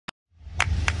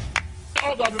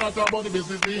about that, we're not talking about the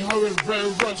business. The how is very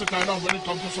versatile now when it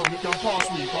comes to something you can pass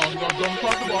me. Because you have done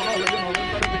pass the ball already, you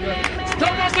know.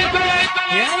 Stop us in the light!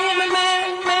 Yeah, I am a man,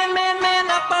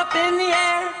 up in the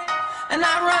air. And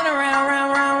I run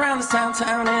around this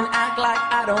town and act like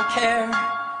I don't care.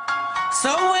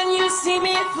 So when you see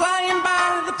me flying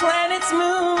by the planet's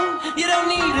moon, you don't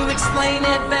need to explain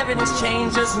it, if everything's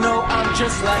changed, just know I'm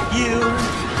just like you.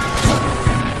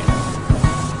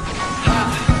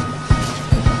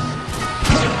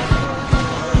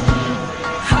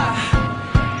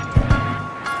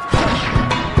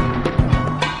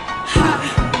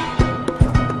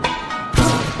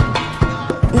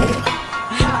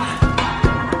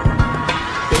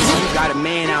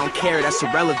 That's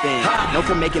irrelevant. Known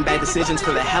for making bad decisions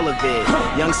for the hell of it.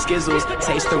 Young Skizzles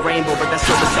taste the rainbow, but that's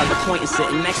still beside the point and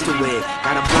sitting next to it.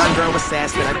 Got a blonde girl with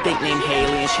sass that I think named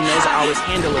Haley, and she knows I always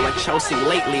handle her like Chelsea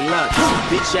lately. Look,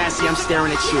 bitch assy, I'm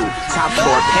staring at you. Top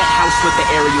floor, penthouse with the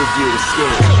aerial view.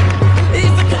 Still.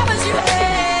 These the colors you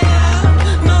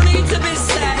have. No need to be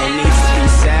sad. No need to be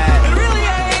sad. It really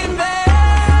ain't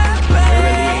bad. It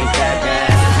really ain't that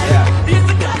bad. Yeah. These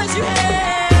the colors you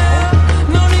have.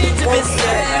 No need to be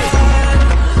sad.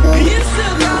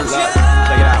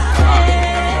 Check it out.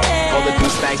 All the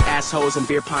douchebags, assholes, and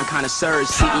beer pong connoisseurs,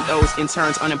 CEOs,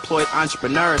 interns, unemployed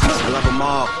entrepreneurs. I love them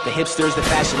all. The hipsters, the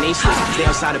fashionistas. Stay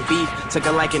outside of beef. Took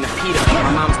a liking to Peter.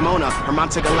 My mom's Mona. Her mom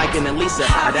took a liking to Lisa.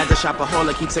 My dad's a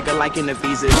shopaholic. He took a liking to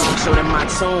visas. Showed them my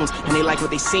tunes, and they like what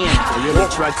they seeing. They really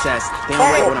drug test. They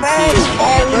don't like what I'm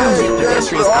peeing. Their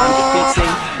history is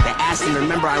undefeating. And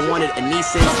remember I wanted a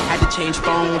Nissan. Had to change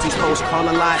phones, these hoes call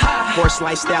a lot. Horse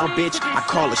lifestyle, bitch, I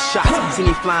call a shot. See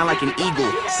me flying like an eagle,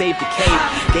 save the cave.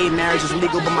 Gay marriage is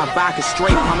legal, but my vodka's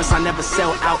straight. Promise I never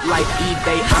sell out like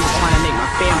eBay. I'm just trying to make my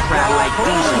fam proud like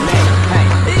DJ May. Hey.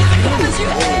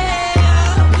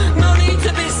 No need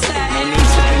to be sad. No need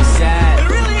to be sad.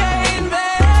 It really ain't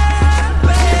bad.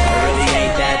 It really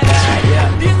ain't that bad,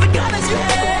 yeah. These the colors you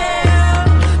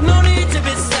have. No need to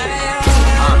be sad.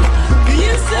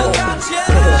 You still got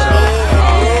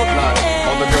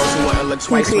all the girls who wanna look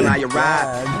twice when I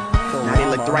arrive. Now they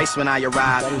look thrice when I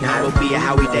arrive. Now it'll be a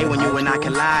Howie day when you and I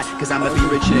collide. Cause I'ma be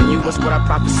richer than you, was what I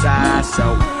prophesied.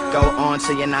 So go on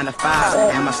to your 9 to 5.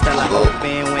 And my Stella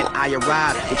open when I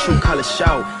arrive. The true colors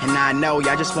show. And I know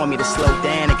y'all just want me to slow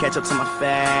down and catch up to my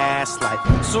fast life.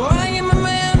 So I am a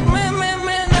man,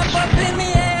 up in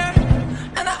the air.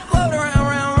 And I float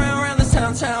around this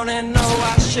town and know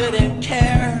I shouldn't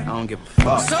care. I don't give a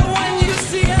fuck. So when you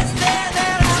see us there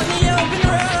out in the open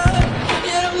road,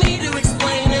 you don't need to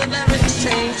explain it, everything's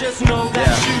changed, just know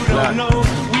that you don't know.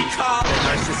 We call the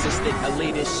narcissistic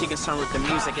elitist. She concerned with the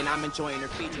music and I'm enjoying her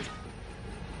features.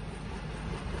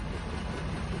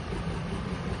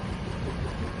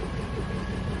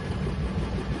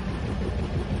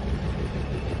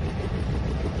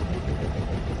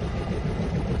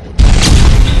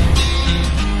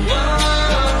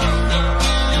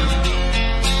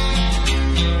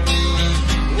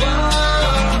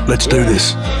 Let's do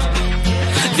this.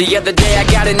 The other day I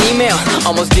got an email,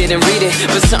 almost didn't read it,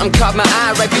 but something caught my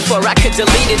eye right before I could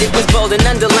delete it. It was bold and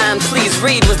underlined, please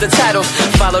read was the title,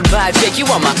 followed by Jake, you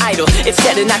are my idol. It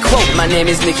said, and I quote, my name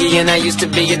is Nikki and I used to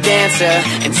be a dancer,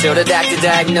 until the doctor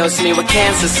diagnosed me with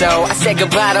cancer. So I said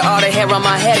goodbye to all the hair on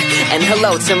my head, and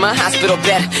hello to my hospital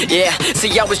bed. Yeah, see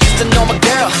I was just a normal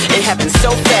girl, it happened so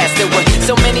fast. There were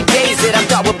so many days that I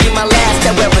thought would be my last.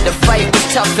 However, the fight was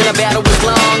tough and the battle was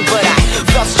long, but I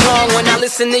felt strong when I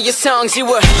listened to your songs. You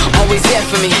were always there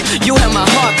for me, you held my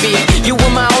heartbeat. You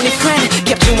were my only friend,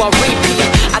 kept you on repeat.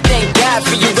 I thank God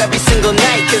for you every single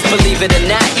night, cause believe it or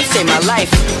not, you saved my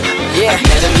life. Yeah, I've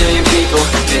met a million people,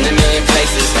 been a million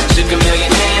places, shook a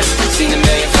million hands, seen a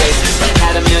million faces,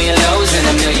 had a million lows and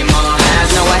a million more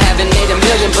highs. No, I haven't made a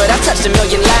million, but I've touched a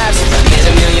million lives. I've met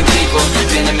a million people,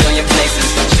 been a million places,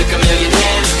 shook a million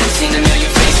hands, seen a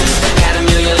million faces, had a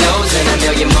million lows and a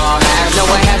million more highs. No,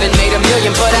 I haven't made a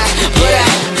million, but I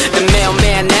the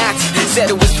mailman knocked, said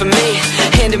it was for me,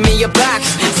 handed me a box,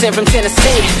 sent from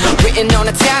Tennessee, written on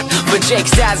the top, for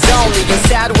Jake's eyes only.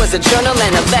 Inside was a journal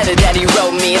and a letter that he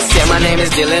wrote me. It said, my name is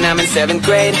Dylan, I'm in 7th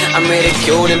grade, I'm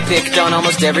ridiculed and picked on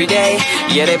almost every day.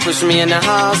 Yeah, they pushed me in the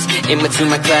halls, in between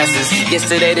my classes.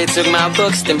 Yesterday they took my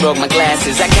books, then broke my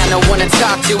glasses. I kinda wanna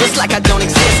talk to, it's like I don't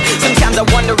exist. Sometimes I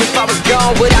wonder if I was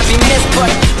gone, would I be missed? But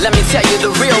let me tell you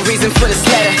the real reason for this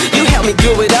letter. You helped me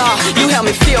through it all, you helped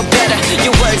me feel better.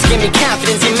 Your words give me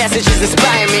confidence, your messages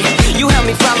inspire me. You helped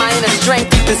me find my inner strength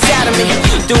deep inside of me.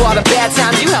 Through all the bad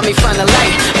times, you helped me find the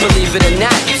light. Believe it or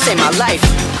not, you saved my life.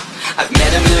 I've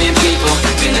met a million people,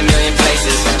 been a million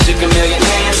places, shook a million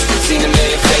hands, seen a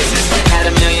million faces, had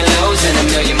a million lows and a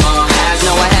million more highs.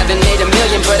 No, I haven't made a million,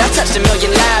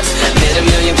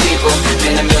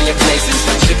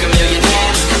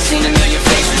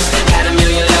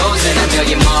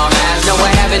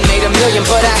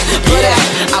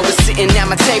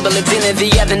 to dinner the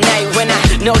other night when I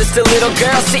noticed a little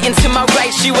girl sitting to my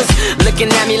right. She was looking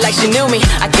at me like she knew me.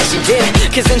 I guess she did,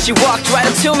 cause then she walked right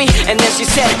up to me, and then she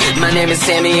said, my name is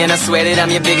Sammy and I swear that I'm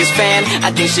your biggest fan.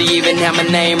 I think she even had my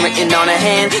name written on her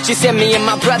hand. She said me and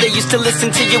my brother used to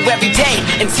listen to you every day,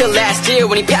 until last year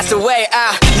when he passed away.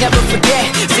 I'll never forget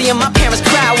seeing my parents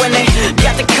cry when they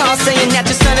got the call saying that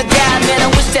your son had died. Man, I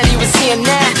wish that he was here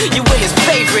now. You were his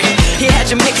favorite. He had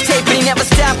your mixtape but he never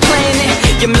stopped playing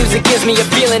it. Your music gives me a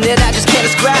feeling that I just can't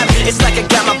describe. It's like I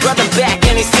got my brother back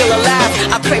and he's still alive.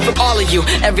 I pray for all of you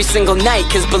every single night,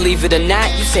 cause believe it or not,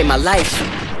 you saved my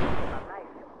life.